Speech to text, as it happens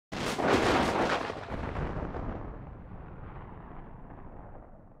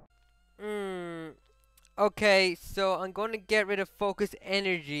Okay, so I'm going to get rid of focus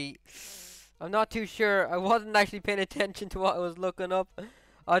energy. I'm not too sure. I wasn't actually paying attention to what I was looking up.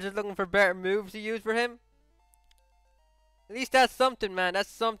 I was just looking for better moves to use for him. At least that's something, man. That's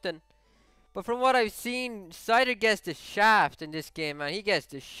something. But from what I've seen, Scyther gets the shaft in this game, man. He gets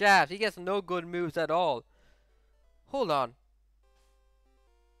the shaft. He gets no good moves at all. Hold on.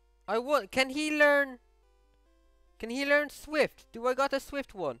 I want. Can he learn? Can he learn Swift? Do I got the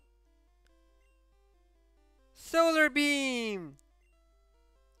Swift one? Solar Beam!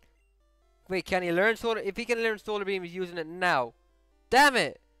 Wait, can he learn Solar? If he can learn Solar Beam, he's using it now. Damn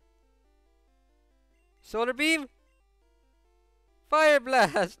it! Solar Beam? Fire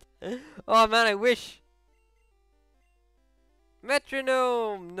Blast! Oh man, I wish.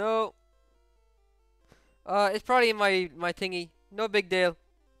 Metronome! No. It's probably in my thingy. No big deal.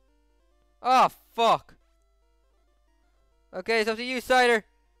 Oh, fuck. Okay, it's up to you, Scyther.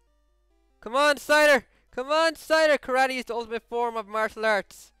 Come on, Scyther! Come on, Scyther! Karate is the ultimate form of martial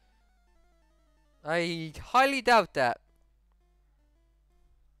arts. I highly doubt that.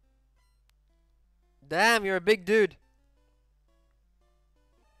 Damn, you're a big dude.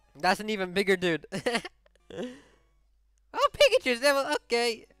 That's an even bigger dude. Oh, Pikachu's level.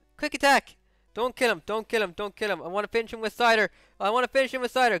 Okay. Quick attack. Don't kill him. Don't kill him. Don't kill him. I want to finish him with Scyther. I want to finish him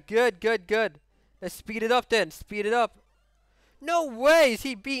with Scyther. Good, good, good. Let's speed it up then. Speed it up. No way is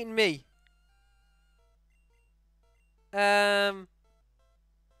he beating me. Scyther,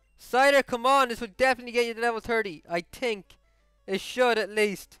 come on. This would definitely get you to level 30. I think. It should at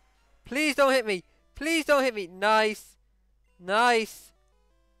least. Please don't hit me. Please don't hit me. Nice. Nice.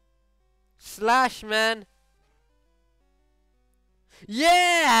 Slash, man.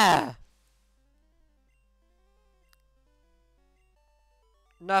 Yeah!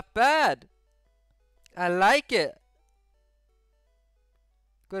 Not bad. I like it.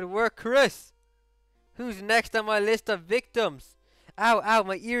 Good work, Chris. Who's next on my list of victims? Ow, ow,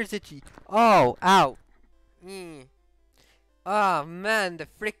 my ear's itchy. Oh, ow. Oh, man, the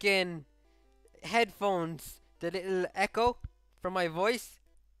freaking headphones. The little echo from my voice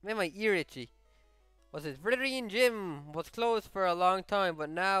made my ear itchy. Was it Viridian Gym was closed for a long time, but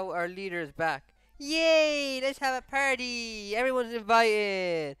now our leader is back. Yay! Let's have a party! Everyone's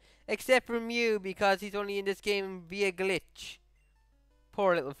invited! Except for Mew, because he's only in this game via glitch.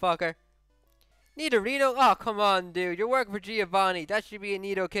 Poor little fucker. Nidorino? Oh, come on, dude. You're working for Giovanni. That should be a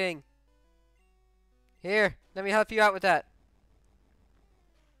Nido King. Here, let me help you out with that.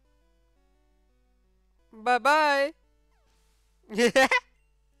 Bye-bye!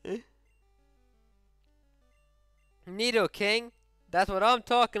 Nido King? That's what I'm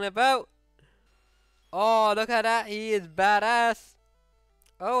talking about. Oh, look at that. He is badass.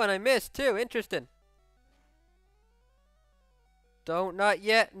 Oh, and I missed too. Interesting. Don't. Not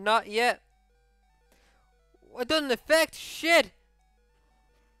yet. Not yet. It doesn't affect shit.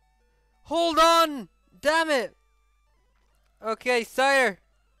 Hold on. Damn it. Okay, Scyther.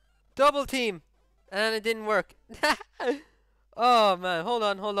 Double team. And it didn't work. Oh, man. Hold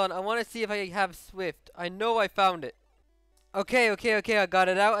on. Hold on. I want to see if I have Swift. I know I found it. Okay, okay, okay. I got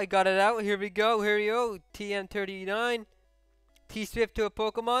it out. I got it out. Here we go. Here we go. TM39. T-Swift to a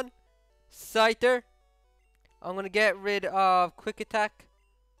Pokemon. Scyther. I'm going to get rid of Quick Attack.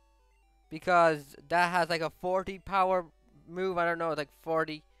 Because that has like a 40 power move. I don't know. It's like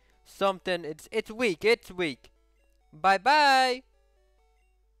 40 something. It's weak. It's weak. Bye-bye.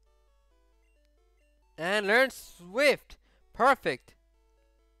 And learn Swift. Perfect.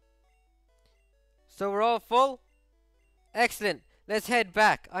 So we're all full? Excellent. Let's head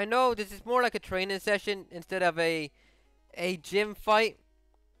back. I know this is more like a training session instead of a gym fight.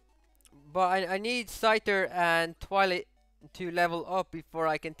 But I need Scyther and Twilight to level up before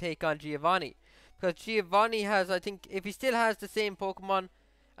I can take on Giovanni. Because Giovanni has, I think, if he still has the same Pokemon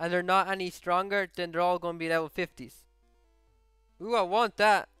and they're not any stronger, then they're all going to be level 50s. Ooh, I want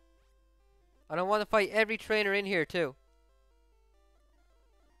that. And I want to fight every trainer in here too.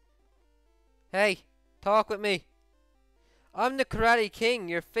 Hey, talk with me. I'm the Karate King.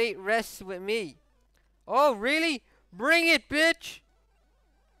 Your fate rests with me. Oh, really? Bring it, bitch!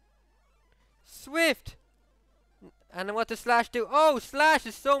 Swift! And what does Slash do? Oh, Slash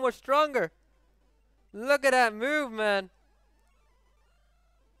is so much stronger. Look at that move, man.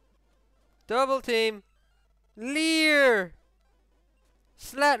 Double team. Leer!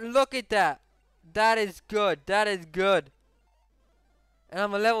 Look at that. That is good. That is good. And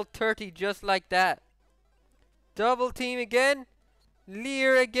I'm a level 30 just like that. Double team again.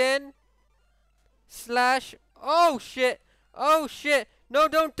 Leer again. Slash. Oh, shit. Oh, shit. No,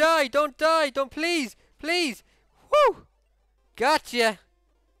 don't die. Don't die. Don't, please. Please. Woo. Gotcha.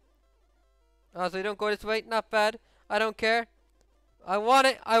 Oh, so you don't go this way? Not bad. I don't care. I want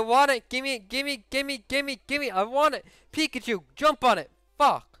it. I want it. Gimme it. Gimme. Gimme. Gimme. Gimme. I want it. Pikachu, jump on it.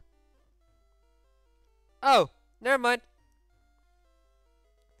 Fuck. Oh, never mind.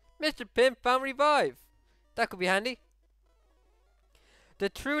 Mr. Pimp found revive. That could be handy. The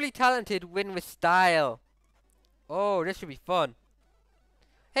truly talented win with style. Oh, this should be fun.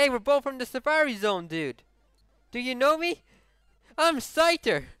 Hey, we're both from the Safari Zone, dude. Do you know me? I'm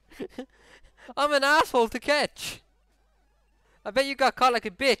Scyther. I'm an asshole to catch. I bet you got caught like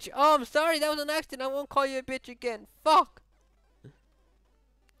a bitch. Oh, I'm sorry. That was an accident. I won't call you a bitch again. Fuck.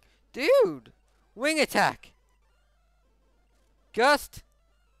 Dude. Wing attack. Gust.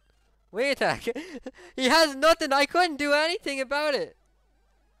 Wing attack. He has nothing. I couldn't do anything about it.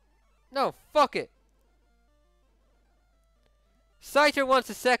 No, fuck it. Scyther wants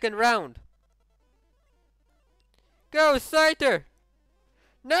a second round. Go, Scyther.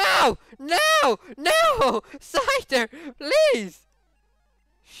 No! No! No! Scyther! Please!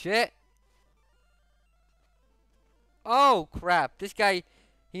 Shit. Oh, crap. This guy,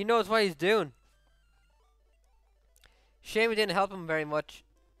 he knows what he's doing. Shame we didn't help him very much.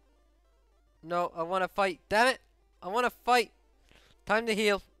 No, I want to fight. Damn it. I want to fight. Time to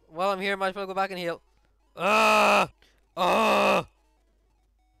heal. While I'm here, might as well go back and heal. Come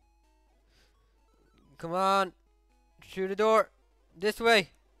on. Through the door. This way.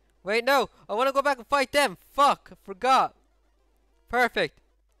 Wait, no. I want to go back and fight them. Fuck. Forgot. Perfect.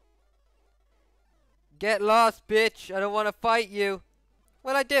 Get lost, bitch. I don't want to fight you.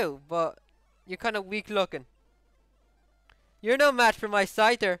 Well, I do, but you're kind of weak looking. You're no match for my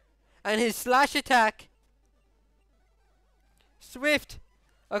Scyther. And his slash attack. Swift.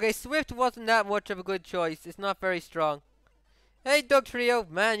 Okay, Swift wasn't that much of a good choice. It's not very strong. Hey, Doug Trio.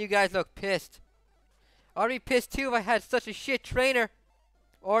 Man, you guys look pissed. I'd be pissed too if I had such a shit trainer.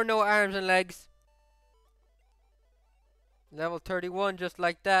 Or no arms and legs. Level 31, just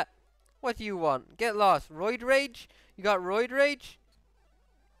like that. What do you want? Get lost. Roid Rage? You got Roid Rage?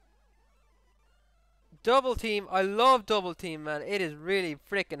 Double team. I love double team, man. It is really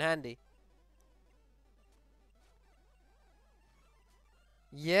freaking handy.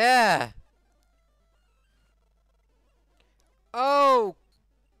 Yeah. Oh.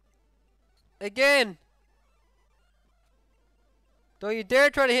 Again. Don't you dare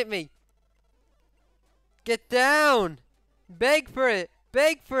try to hit me. Get down. Beg for it.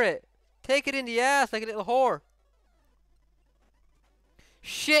 Beg for it. Take it in the ass like a little whore.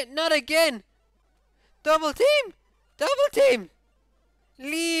 Shit, not again. Double team. Double team.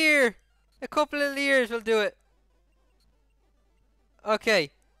 Leer. A couple of leers will do it. Okay.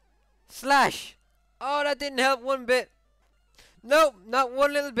 Slash. Oh, that didn't help one bit. Nope, not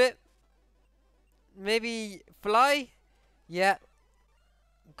one little bit. Maybe fly? Yeah.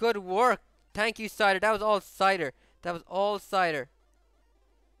 Good work. Thank you, Scyther. That was all Scyther. That was all Scyther.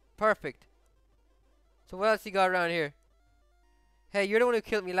 Perfect. So what else you got around here? Hey, you're the one who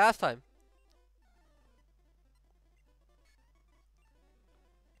killed me last time.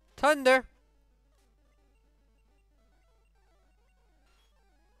 Thunder.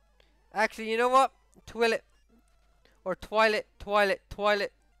 Actually, you know what? Twillet. Or Twilight. Twilight.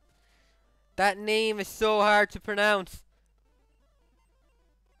 Twilight. That name is so hard to pronounce.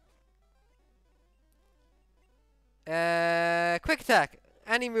 Quick attack.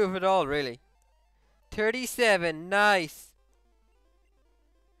 Any move at all, really. 37. Nice.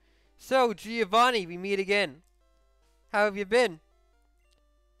 So, Giovanni, we meet again. How have you been?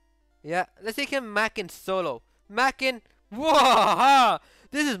 Yeah, let's take him Mackin solo. Mackin. Whoa!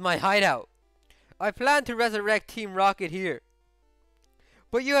 This is my hideout. I plan to resurrect Team Rocket here.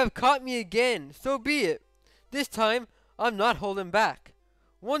 But you have caught me again, so be it. This time, I'm not holding back.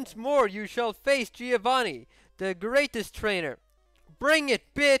 Once more you shall face Giovanni, the greatest trainer. Bring it,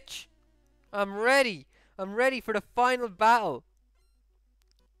 bitch! I'm ready. I'm ready for the final battle.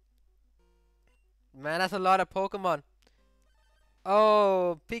 Man, that's a lot of Pokemon.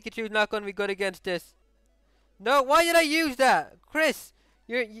 Oh, Pikachu's not going to be good against this. No, why did I use that? Chris,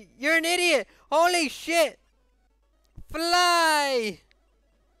 you're an idiot. Holy shit. Fly.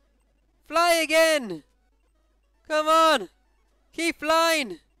 Fly again. Come on. Keep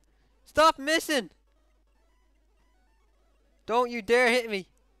flying. Stop missing. Don't you dare hit me.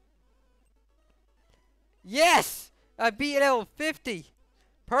 Yes. I beat level 50.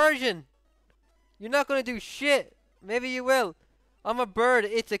 Persian. You're not going to do shit. Maybe you will. I'm a bird.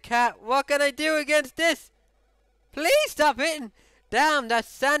 It's a cat. What can I do against this? Please stop hitting. Damn, that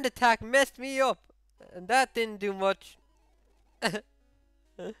sand attack messed me up. And that didn't do much.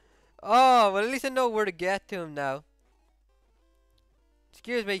 Oh, well, at least I know where to get to him now.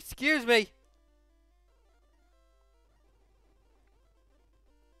 Excuse me. Excuse me.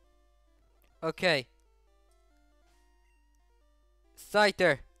 Okay.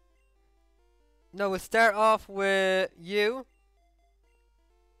 Scyther. No, we'll start off with you.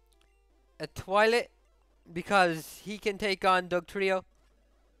 A Twilight. Because he can take on Doug Trio.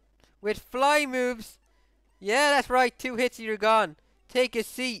 With fly moves. Yeah, that's right. 2 hits, you're gone. Take a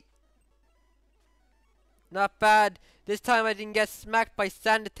seat. Not bad. This time I didn't get smacked by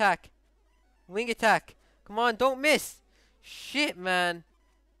sand attack. Wing attack. Come on, don't miss. Shit, man.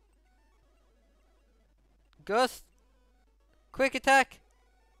 Gust. Quick attack.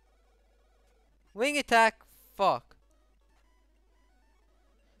 Wing attack. Fuck.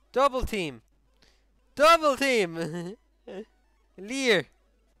 Double team. Double team. Lear.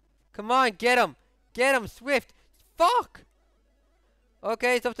 Come on, get him. Get him, Swift. Fuck.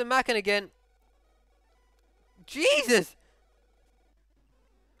 Okay, it's up to Mackin again. Jesus.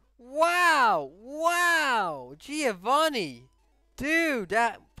 Wow. Wow. Giovanni. Dude,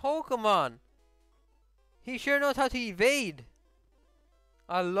 that Pokemon. He sure knows how to evade.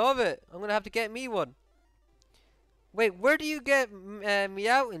 I love it. I'm gonna have to get me one. Wait, where do you get me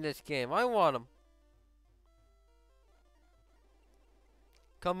out in this game? I want him.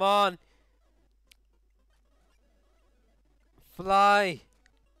 Come on. Fly.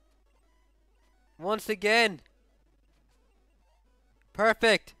 Once again.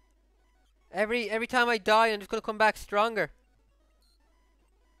 Perfect. Every time I die, I'm just gonna come back stronger.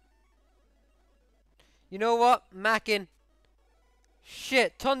 You know what? Mackin.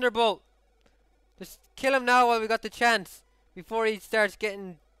 Shit, Thunderbolt. Just kill him now while we got the chance. Before he starts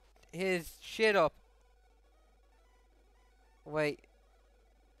getting his shit up. Wait.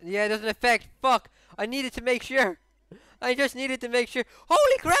 Yeah, it doesn't affect. Fuck. I needed to make sure. I just needed to make sure.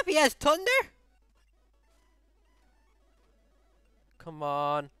 Holy crap, he has thunder? Come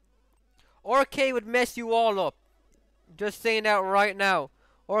on. RK would mess you all up. Just saying that right now.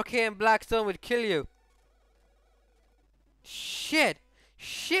 RK and Black Sun would kill you. Shit.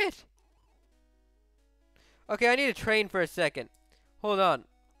 Shit. Okay, I need to train for a second. Hold on.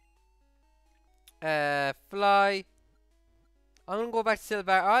 Fly. I'm gonna go back to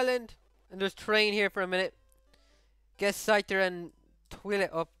Silver Island and just train here for a minute. Get Scyther and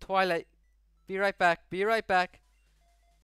Twilight up. Twilight. Be right back. Be right back.